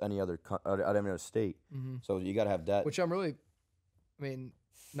of almost any other out of any other state. So you got to have that. which I'm really, I mean,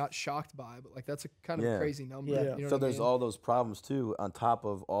 not shocked by, but like that's a kind of Yeah. a crazy number. Yeah. You know So what I there's mean? all those problems too on top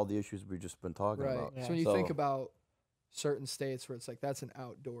of all the issues we've just been talking Right. about. Yeah. So when you So- think about certain states where it's like that's an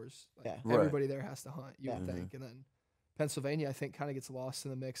outdoors, like Yeah. Right. everybody there has to hunt, you would Yeah. think, and then Pennsylvania I think kind of gets lost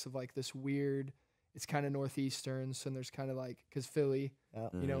in the mix of like this weird. It's kind of northeastern, so there's kind of like because Philly, Yeah.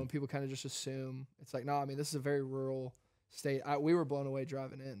 you know, and people kind of just assume it's like no. I mean, this is a very rural state. We were blown away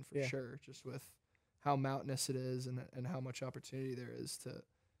driving in for Yeah. sure, just with how mountainous it is and how much opportunity there is to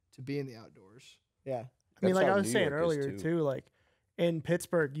be in the outdoors. Yeah. I mean, That's like how I was New saying York is, earlier too. too, like in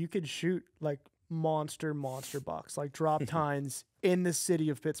Pittsburgh, you could shoot like monster bucks, like drop tines in the city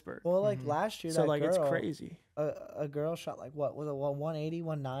of Pittsburgh. Well, like last year, So that like girl, it's crazy. A girl shot like what was it, 180,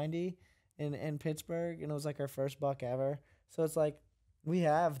 190 in Pittsburgh, and it was like her first buck ever. So it's like we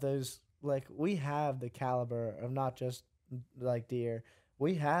have those, like we have the caliber of not just like deer.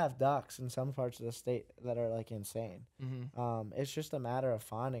 We have ducks in some parts of the state that are like insane. It's just a matter of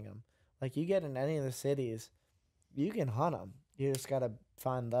finding them. Like you get in any of the cities, you can hunt them. You just gotta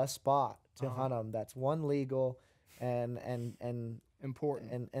find the spot to hunt them. That's one legal, and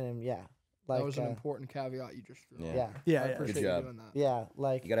Important. and yeah, like that was an important caveat you just threw. Yeah. yeah. Yeah, I yeah. appreciate Good you job. doing that. Yeah,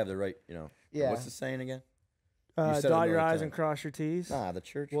 like You got to have the right, yeah. What's the saying again? said it Dot your another I's time. and cross your T's. Nah, the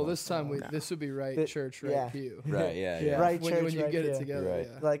church. Well, one. this time no. this would be right The- church, right yeah. pew. Right, yeah, Yeah. Right when, church, when you right get it pew. together,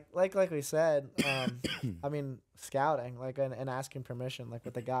 Right. yeah. like we said, I mean, scouting, like and asking permission, like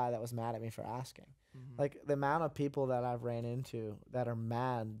with the guy that was mad at me for asking, like the amount of people that I've ran into that are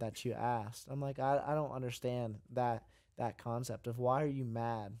mad that you asked. I'm like, I don't understand that concept of why are you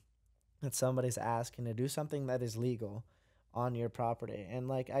mad that somebody's asking to do something that is legal on your property. And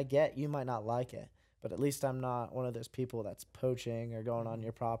like I get you might not like it, but at least I'm not one of those people that's poaching or going on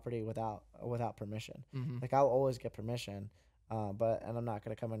your property without permission. Like I'll always get permission, and I'm not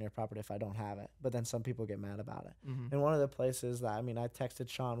gonna come on your property if I don't have it. But then some people get mad about it. And one of the places that I texted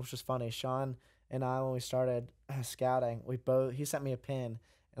Sean, which was funny. Sean and I, when we started scouting, he sent me a pin,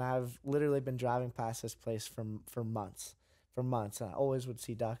 and I've literally been driving past this place for months, and I always would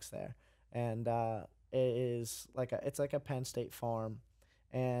see ducks there. And it is it's like a Penn State farm,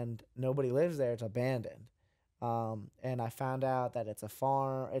 and nobody lives there. It's abandoned. And I found out that it's a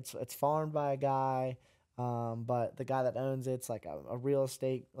farm. It's farmed by a guy, but the guy that owns it's like a real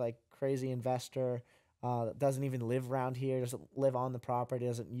estate like crazy investor that doesn't even live around here. Doesn't live on the property.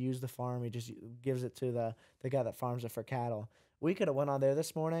 Doesn't use the farm. He just gives it to the guy that farms it for cattle. We could have went on there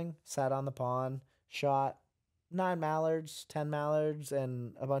this morning, sat on the pond, shot 9 mallards, 10 mallards,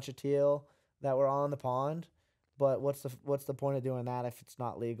 and a bunch of teal that were all in the pond. But what's the point of doing that if it's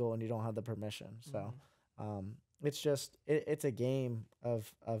not legal and you don't have the permission? So it's just it's a game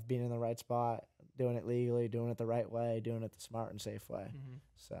of being in the right spot, doing it legally, doing it the right way, doing it the smart and safe way.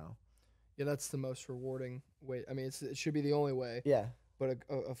 So Yeah, that's the most rewarding way. I mean, it should be the only way. yeah, but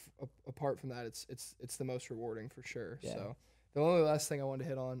apart from that, it's the most rewarding for sure. Yeah. So the only last thing I wanted to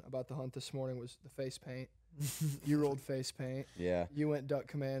hit on about the hunt this morning was the face paint. You rolled face paint. Yeah. You went Duck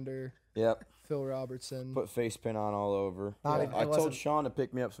Commander. Yep. Phil Robertson. Put face paint on all over. Not Yeah. even- I it told wasn't- Sean to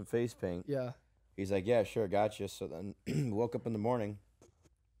pick me up some face paint. Yeah. He's like, yeah, sure, gotcha. So then woke up in the morning,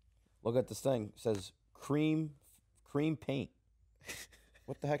 look at this thing. It says cream paint.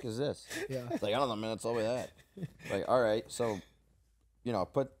 What the heck is this? Yeah. It's like, I don't know, man. That's all we had. Like, all right. So,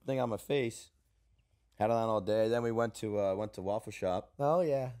 put the thing on my face. Had it on all day. Then we went to Waffle Shop. Oh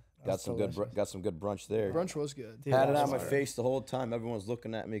yeah. Got That's some delicious. got some good brunch there. Brunch was good. Dude, Had it that on was my fire. face the whole time. Everyone was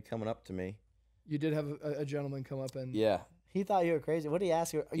looking at me, coming up to me. You did have a gentleman come up and Yeah. He thought you were crazy. What did he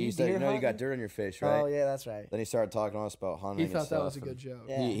ask you? Are you He said, deer you got hunting? dirt on your face, right? Oh yeah, that's right. Then he started talking to us about hunting. he thought and that was a stuff, good and joke.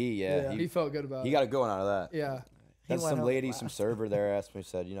 Yeah. Yeah. He felt good about He it. got a good one out of that. Yeah. He Then went some home lady, and some laughed. server there asked me,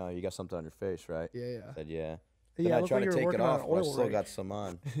 said, you got something on your face, right? Yeah. Yeah. I said, yeah. Then Yeah, I it looked tried like you to were take it working on off, an but I oil still rig. got some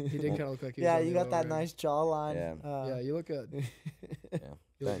on. He did kind of look like he was Yeah, on you the got that oil rig. nice jawline. Yeah. Yeah, you look good. Yeah.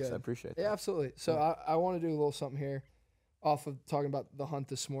 You look Thanks, good. I appreciate that. Yeah, absolutely. So I want to do a little something here off of talking about the hunt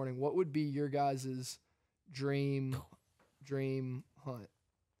this morning. What would be your guys' dream hunt?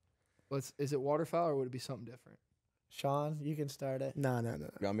 Is it waterfowl or would it be something different? Sean, you can start it. No.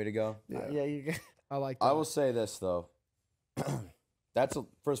 You want me to go? Yeah, you can. I like that. I will say this, though.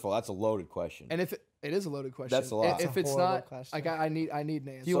 First of all, that's a loaded question. And if it is a loaded question. That's a lot. If It's a it's horrible not, question. I need an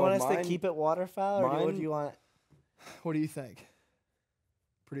answer. Do you So want us to mine- keep it waterfowl, or do mine- you want? What do you think,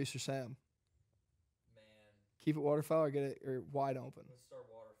 producer Sam? Keep it waterfowl or get it or wide open?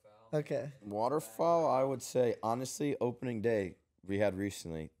 Okay. Waterfowl, I would say, honestly, opening day we had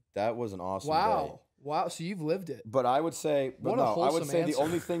recently, that was an awesome day. Wow. So you've lived it. But I would say, What a I would wholesome say answer. the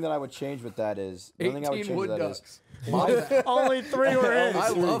only thing that I would change with that is, the only thing I would 18 change wood with that ducks. is, Love that. Only 3 were in. I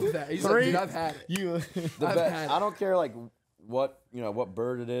love that. He's like, dude, I've had it. You. I've had it. I don't care like what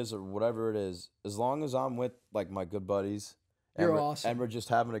bird it is or whatever it is, as long as I'm with like my good buddies. And You're we're, awesome. And we're just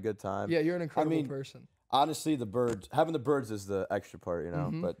having a good time. Yeah, you're an incredible mean, person. Honestly, having the birds is the extra part,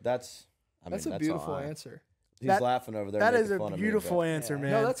 Mhm. But that's That's a all beautiful I- answer. He's That- laughing over there. That making is a fun of me, beautiful but answer, Yeah.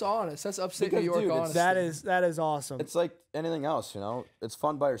 man. No, that's honest. That's upstate New Because, York dude, honest. that is awesome. It's like anything else, It's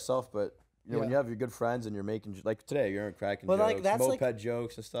fun by yourself, but when Yeah. you have your good friends and you're making like today, you're cracking Well, jokes, like, that's like- moped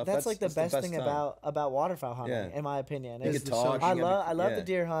jokes and stuff. That's like the best thing time. about waterfowl hunting, Yeah. in my opinion. You is can the talk. social- I love yeah. the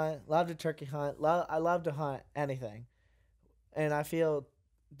deer hunt, love the turkey hunt, I love to hunt anything, and I feel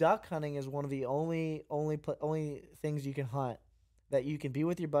duck hunting is one of the only things you can hunt that you can be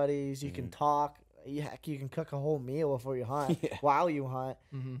with your buddies, you can talk, heck, you can cook a whole meal before you hunt Yeah. while you hunt,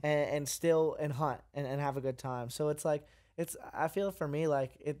 Mhm. and still hunt and have a good time. So it's like I feel for me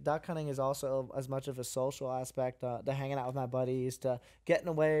like duck hunting is also as much of a social aspect, to hanging out with my buddies, to getting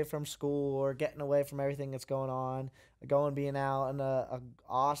away from school or getting away from everything that's going on, being out in a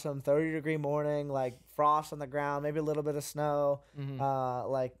awesome 30-degree morning, like frost on the ground, maybe a little bit of snow, Mhm.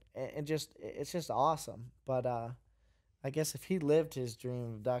 it's just awesome. But I guess if he lived his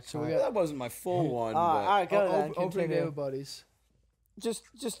dream of duck So we hunting, got- That wasn't my full one, all but right, go then, Opening day continue. with buddies. just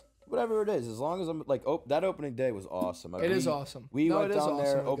whatever it is, as long as I'm like, that opening day was awesome. It is awesome. We No, went it is down awesome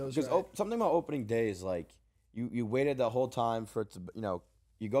there when it goes because right. something about opening day is like you waited the whole time for it to,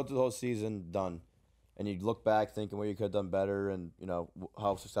 you go through the whole season, done, and you look back thinking where you could have done better and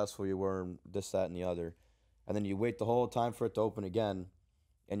how successful you were and this, that, and the other, and then you wait the whole time for it to open again,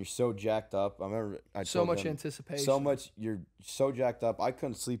 and you're so jacked up. I remember So told much him, anticipation. so much. You're so jacked up. I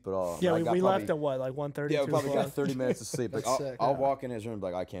couldn't sleep at all. yeah, I we got left probably- at what, like 1:30? Yeah, we 2 probably got o'clock? 30 minutes of sleep. Like, That's I'll, sick. I'll walk in his room and be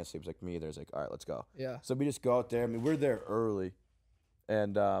like, I can't sleep. He's like, me either. He's like, all right, let's go. Yeah. So we just go out there. I mean, we're there early,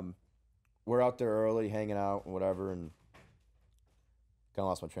 and we're out there early, hanging out and whatever, and kind of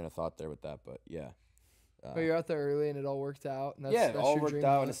lost my train of thought there with that, but yeah. But you're out there early and it all worked out. And that's, Yeah, it that's all your worked dream out,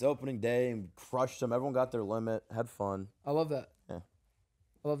 hunt. and it's the opening day, and crushed them. Everyone got their limit, had fun. I love that. Yeah.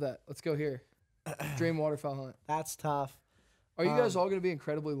 I love that. Let's go here. Dream waterfowl hunt. That's tough. Are you guys all going to be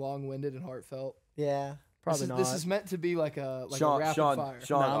incredibly long-winded and heartfelt? Yeah. Probably This not. is meant to be like a Sean, rapid Sean, fire.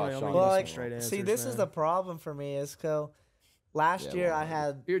 Sean, No, oh, I'm Sean. gonna Well, give like, some straight see, answers, this is man. the problem for me is last Yeah, year well, I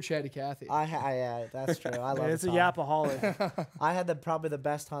had You're Chatty Cathy. yeah, that's true. I love Man, it's a to talk. yapaholic. I had probably the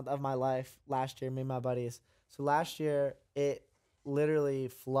best hunt of my life last year, me and my buddies. So last year it literally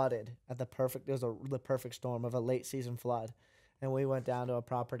flooded at the perfect storm of a late season flood, and we went down to a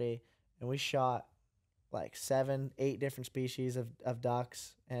property and we shot like 7-8 different species of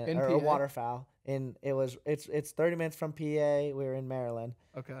ducks In or PA? waterfowl. And it's 30 minutes from PA. We were in Maryland.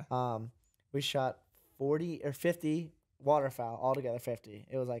 Okay. We shot 40 or 50 waterfowl altogether. 50.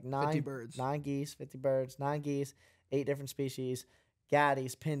 It was like 50 birds. 9 geese, 50 birds, 9 geese, 8 different species: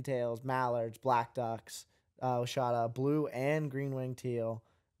 gaddies, pintails, mallards, black ducks, We shot a blue and green wing teal.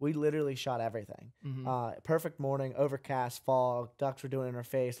 We literally shot everything. Perfect morning, overcast, fog. Ducks were doing it in her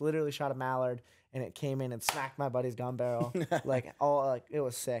face. Literally shot a mallard, and it came in and smacked my buddy's gun barrel. It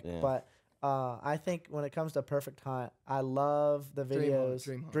was sick. Yeah. But I think when it comes to perfect hunt, I love the videos.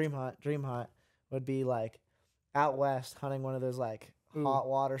 Dream hunt would be like out west hunting one of those like hot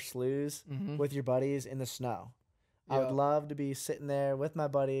water sloughs with your buddies in the snow. I would love to be sitting there with my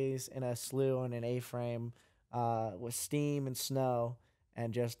buddies in a slough on an A-frame with steam and snow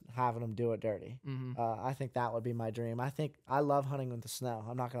and just having them do it dirty. I think that would be my dream. I love hunting with the snow.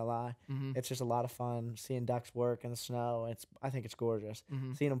 I'm not going to lie. It's just a lot of fun seeing ducks work in the snow. I think it's gorgeous.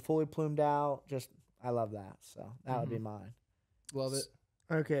 Seeing them fully plumed out, I love that. So that would be mine. Love it.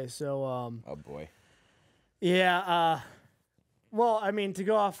 Okay, so Oh boy. yeah, well, I mean, to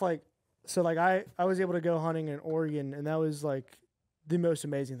go off I was able to go hunting in Oregon, and that was like the most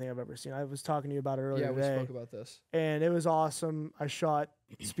amazing thing I've ever seen. I was talking to you about it earlier today. Yeah, we spoke about this. And it was awesome. I shot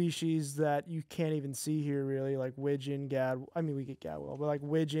species that you can't even see here, really, like widgeon, we get gadwall, but like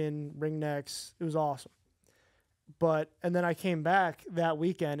widgeon, ringnecks. It was awesome. And then I came back that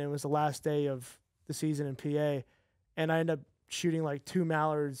weekend, and it was the last day of the season in PA, and I ended up shooting like 2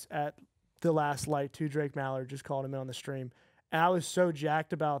 mallards at the last light, 2 Drake mallard, just called him in on the stream. And I was so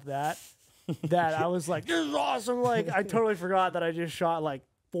jacked about that I was like, this is awesome. Like, I totally forgot that I just shot like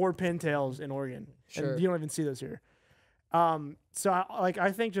 4 pintails in Oregon. Sure. And you don't even see those here. So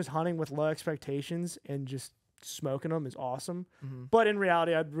I think just hunting with low expectations and just smoking them is awesome. But in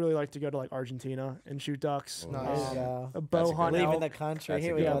reality, I'd really like to go to like Argentina and shoot ducks. Nice. A bow hunt Leaving elk. the country. That's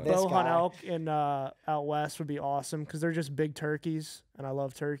Here a we good go. one. This Bow hunt guy. elk in out west would be awesome because they're just big turkeys, and I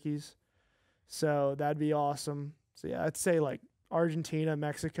love turkeys. So that'd be awesome. So yeah, I'd say like Argentina,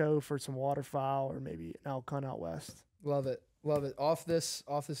 Mexico for some waterfowl, or maybe an elk hunt out west. Love it. Love it. Off this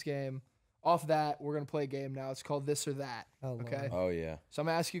game. Off that, we're going to play a game now. It's called This or That. Oh, Okay? Oh yeah. So I'm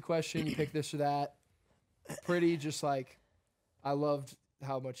going to ask you a question. You pick this or that. Pretty just like, I loved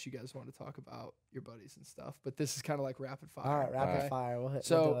how much you guys want to talk about your buddies and stuff. But this is kind of like rapid fire. All right, rapid okay? fire. We'll hit.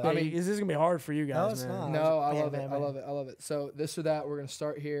 So, we'll do I it. mean, this is gonna be hard for you guys. No, it's man. not. No, I Bam, love bam, it. I bam. love it. I love it. So this or that, we're going to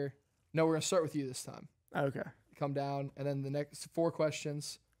start here. No, we're going to start with you this time. Okay. Come down. And then the next 4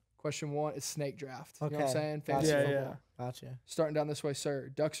 questions. Question 1 is snake draft. You know what I'm Okay. saying? Gotcha. Fantasy Yeah, football. Gotcha. Starting down this way, sir.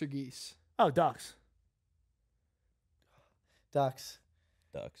 Ducks or geese? Oh, ducks. Ducks.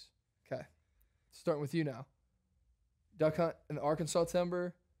 Ducks. Okay. Starting with you now. Duck hunt in the Arkansas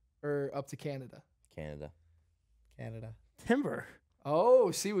timber or up to Canada? Canada. Canada. Timber.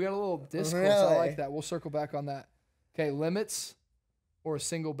 Oh, see, we got a little discourse. I Really? like that. We'll circle back on that. Okay, limits or a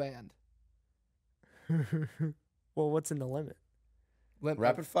single band? Well, what's in the limit?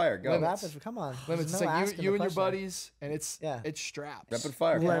 Rapid fire. Go. Limits. Rapid. Come on. Limits. There's It's no like asking you the and your question. buddies, and it's Yeah. straps. Rapid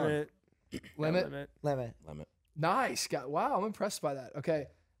fire. Come on. Limit. Limit. Limit. Limit. Limit. Nice. Wow, I'm impressed by that. Okay,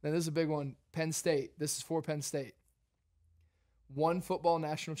 then this is a big one. Penn State. This is for Penn State. 1 football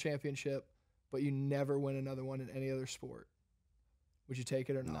national championship, but you never win another one in any other sport. Would you take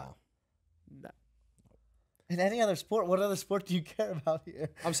it or not? No. No. In any other sport, what other sport do you care about here?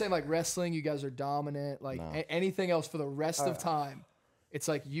 I'm saying like wrestling, you guys are dominant. Like No. anything else for the rest of time, it's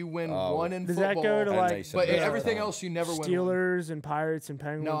like you win Oh. one in Does football. that go to I know like you said but that. everything else you never win. one. Steelers and Pirates and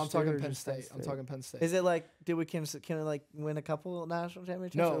Penguins? No, I'm talking too, or Penn just State. I'm talking Penn State. Is it like, can we like win a couple national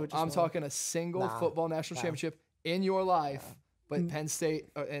championships? or No, just I'm one? talking a single Nah. football national Nah. championship in your life. But Penn State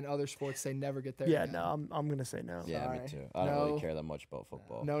and other sports, they never get there. Yeah, again. no, I'm gonna say no. Yeah, Sorry. me too. I don't No. really care that much about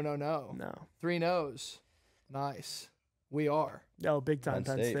football. No. No. 3 no's. Nice. We are. Oh, big time Penn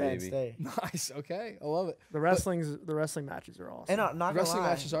Penn State, State. Penn baby. State. Nice. Okay. I love it. The wrestling matches are awesome. And not The gonna wrestling lie,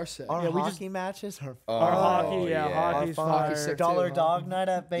 matches are sick. Our Yeah, we hockey matches are Our hockey, Oh, yeah, hockey's fun. fire. Hockey's sick. dollar too, huh? dog night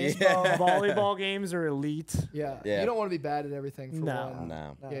at baseball. Volleyball games are elite. Yeah. Yeah. You don't want to be bad at everything for No. one.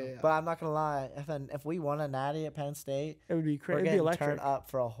 No. No. Yeah. But I'm not gonna lie, if we won a natty at Penn State, It would be we're crazy. It'd be getting electric. turned up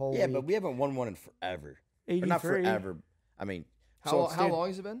for a whole Yeah, week. but we haven't won one in forever. Or 83. not forever. I mean, How so long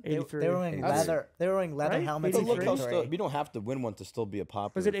has it been? 83. They were wearing That's- leather. They were wearing leather Right? helmets. but in look how victory. still, you don't have to win one to still be a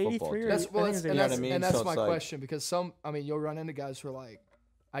popular Was it football 83 team. or That's I think it was and 83. that's, what I mean? and that's So my it's like- question because you'll run into guys who are like,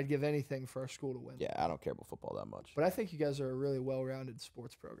 I'd give anything for our school to win. Yeah, I don't care about football that much. But I think you guys are a really well-rounded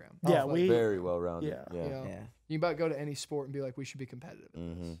sports program. Yeah, Oh, we. Very well rounded. Yeah. You Yeah. know, Yeah. you can about go to any sport and be like, we should be competitive.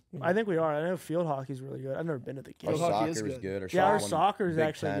 Mm-hmm. I think we are. I know field hockey's really good. I've never been to the Our Field game. hockey soccer is is good. good. Yeah, our won soccer is Big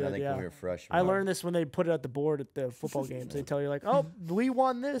actually Ten, good. I think Yeah. when we were freshmen. I learned this when they put it at the board at the football games. They tell you like, "Oh, we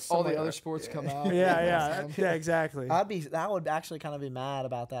won this." All I'm the like, other sports come out. Yeah, yeah, exactly. I would actually kind of be mad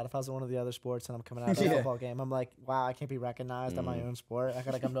about that if I was one of the other sports and I'm coming out of a Yeah. football game. I'm like, wow, I can't be recognized on my own sport. I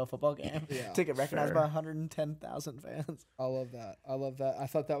gotta like I'm to a football game Yeah, to get recognized sure. by 110,000 fans. I love that. I love that. I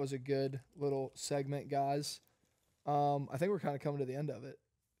thought that was a good little segment, guys. I think we're kind of coming to the end of it.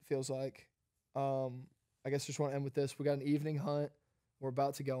 Feels like. I guess just want to end with this. We got an evening hunt. We're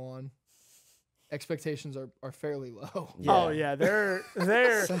about to go on. Expectations are fairly low. Oh yeah, they're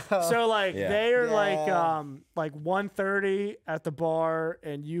so like Yeah. they're like 1:30 at the bar,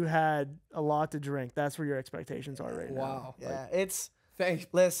 and you had a lot to drink. That's where your expectations are right now. Wow. Yeah, it's Thanks.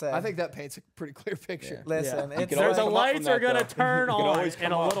 listen. I think that paints a pretty clear picture. listen. Yeah. It's can always The come up from lights that, are gonna though. turn You can on always in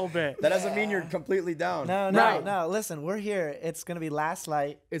come a up. little bit. That doesn't mean you're completely down. no. Right. Listen, we're here. It's gonna be last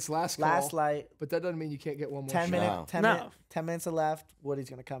light. It's last call, Last light. but that doesn't mean you can't get one more 10 shot. minutes. No. 10 No. minutes. 10 minutes are left. Woody's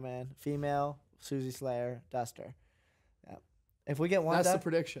gonna come in. Female. Susie Slayer. Duster. Yeah. If we get one, That's the done,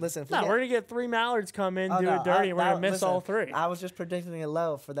 prediction. listen. If we No, get, we're gonna get 3 mallards come in, Oh, do no, it dirty, and we're gonna that- miss listen, all 3. I was just predicting it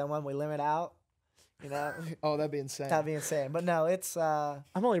low for that one we limit out. You know, Oh, that'd be insane. that'd be insane. But no, it's I'm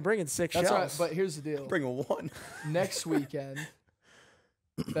only bringing 6 That's shells. right. But here's the deal. Bring a one. Next weekend,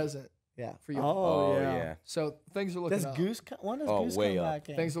 pheasant yeah. for you. oh yeah. So things are looking Does up. Goose? When does Oh, Goose way come up. back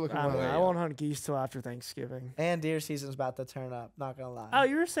in? Things are looking I don't know. up. I yeah. won't hunt geese till after Thanksgiving. And deer season's about to turn up. Not gonna lie. Oh,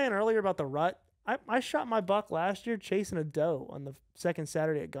 you were saying earlier about the rut. I shot my buck last year chasing a doe on the second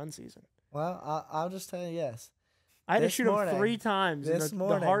Saturday at gun season. Well, I'll just tell you yes. I had to This shoot morning- him 3 times in this the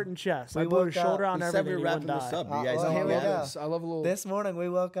morning, heart and chest. I we blew woke his shoulder up- out and We said everything. we He were wouldn't wrapping this die. up. You guys well, I here we love go. this. I love a little. This morning we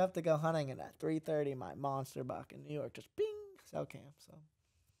woke up to go hunting, and at 3:30, my monster buck in New York just bing cell cam. So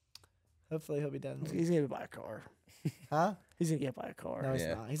hopefully he'll be done. He's gonna get by a car. Huh? He's gonna get by a car. No, he's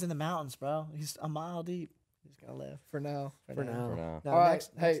Yeah. not. He's in the mountains, bro. He's a mile deep. He's gonna live for now. For now. For now. No, All right.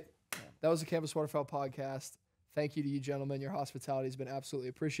 next- Hey, that was the Campus Waterfowl podcast. Thank you to you, gentlemen. Your hospitality has been absolutely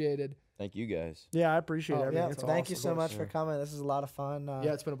appreciated. Thank you guys. Yeah, I appreciate Oh, everything. Yeah, It's thank you awesome. so much for coming. This is a lot of fun.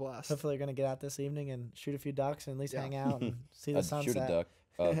 Yeah, it's been a blast. Hopefully, we're gonna get out this evening and shoot a few ducks and at least Yeah. hang out and see the I'd sunset. shoot a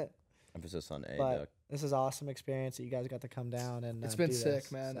duck. Emphasis on a But duck. this is awesome experience that you guys got to come down and It's been do sick,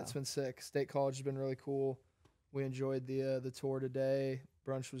 this, man. so. It's been sick. State College has been really cool. We enjoyed the tour today.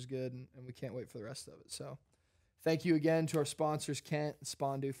 Brunch was good, and we can't wait for the rest of it. So, thank you again to our sponsors, Kent and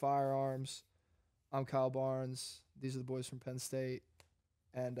Spandau Firearms. I'm Kyle Barnes. These are the boys from Penn State.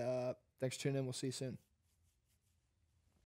 And thanks for tuning in. We'll see you soon.